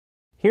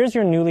Here's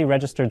your newly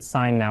registered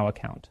SignNow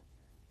account.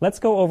 Let's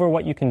go over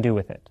what you can do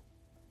with it.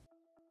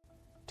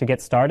 To get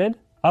started,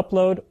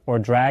 upload or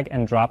drag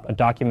and drop a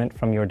document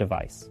from your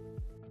device.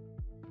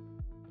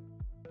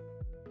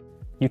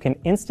 You can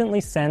instantly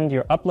send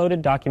your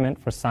uploaded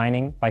document for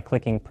signing by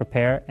clicking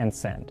Prepare and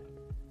Send.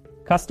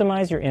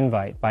 Customize your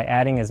invite by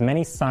adding as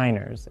many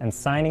signers and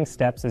signing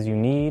steps as you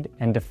need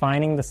and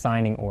defining the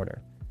signing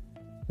order.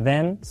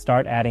 Then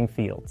start adding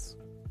fields.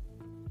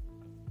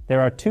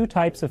 There are two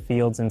types of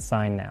fields in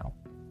SignNow: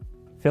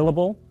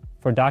 fillable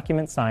for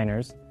document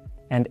signers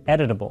and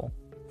editable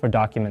for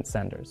document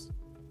senders.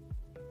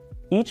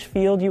 Each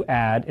field you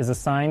add is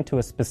assigned to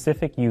a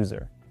specific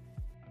user.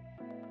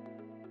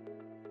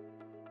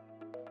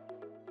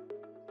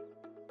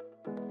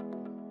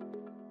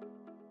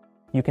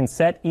 You can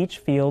set each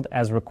field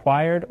as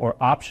required or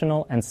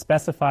optional and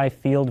specify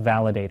field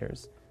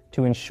validators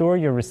to ensure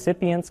your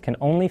recipients can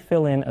only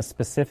fill in a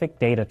specific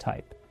data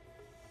type.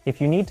 If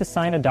you need to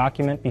sign a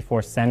document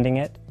before sending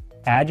it,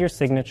 add your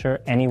signature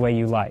any way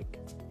you like.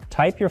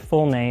 Type your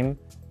full name,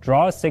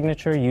 draw a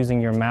signature using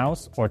your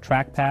mouse or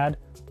trackpad,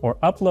 or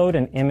upload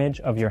an image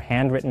of your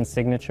handwritten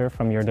signature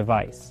from your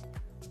device.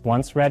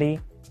 Once ready,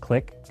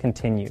 click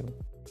Continue.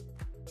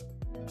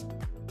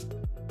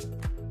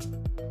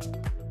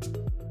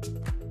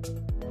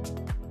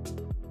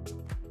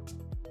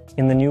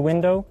 In the new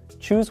window,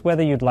 choose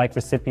whether you'd like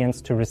recipients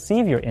to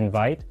receive your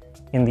invite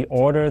in the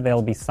order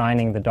they'll be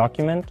signing the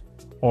document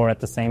or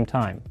at the same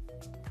time.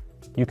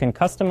 You can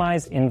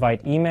customize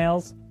invite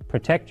emails,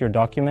 protect your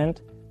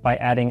document by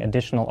adding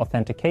additional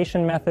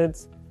authentication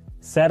methods,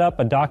 set up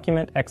a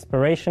document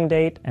expiration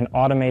date and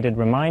automated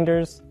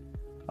reminders,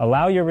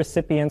 allow your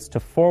recipients to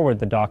forward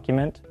the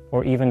document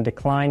or even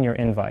decline your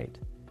invite,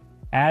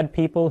 add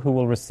people who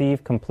will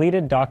receive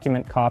completed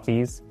document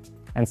copies,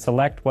 and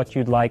select what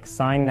you'd like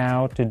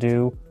SignNow to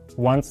do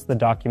once the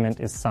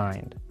document is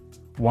signed.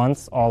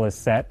 Once all is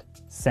set,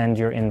 send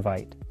your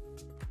invite.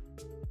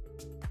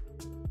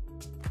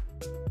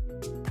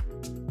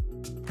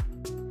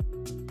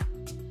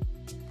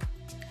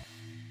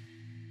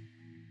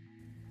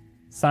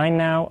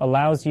 SignNow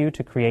allows you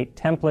to create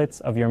templates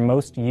of your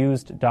most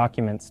used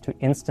documents to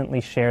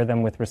instantly share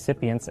them with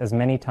recipients as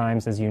many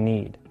times as you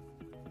need.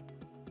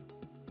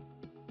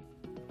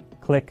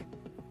 Click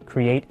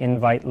Create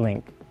Invite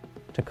Link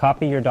to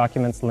copy your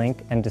document's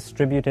link and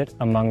distribute it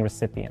among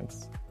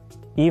recipients,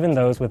 even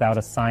those without a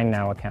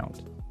SignNow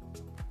account.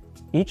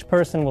 Each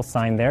person will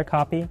sign their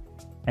copy,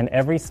 and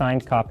every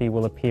signed copy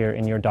will appear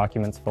in your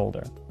documents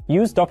folder.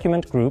 Use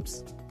document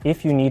groups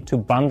if you need to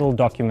bundle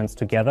documents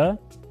together,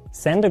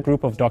 send a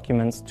group of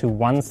documents to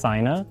one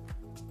signer,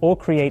 or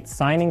create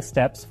signing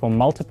steps for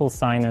multiple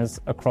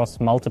signers across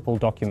multiple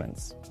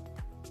documents.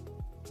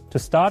 To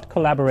start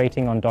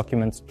collaborating on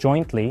documents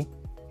jointly,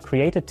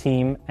 create a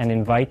team and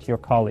invite your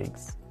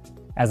colleagues.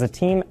 As a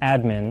team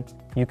admin,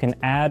 you can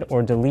add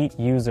or delete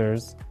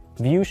users,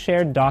 view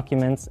shared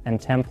documents and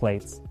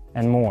templates,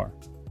 and more.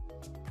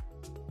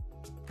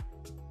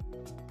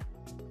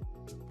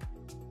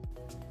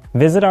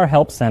 Visit our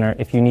Help Center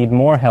if you need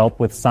more help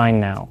with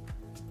SignNow.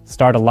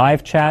 Start a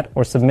live chat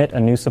or submit a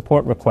new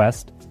support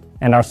request,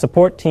 and our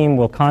support team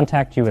will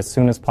contact you as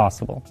soon as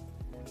possible.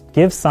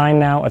 Give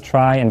SignNow a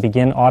try and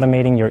begin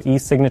automating your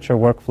e-signature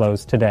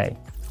workflows today.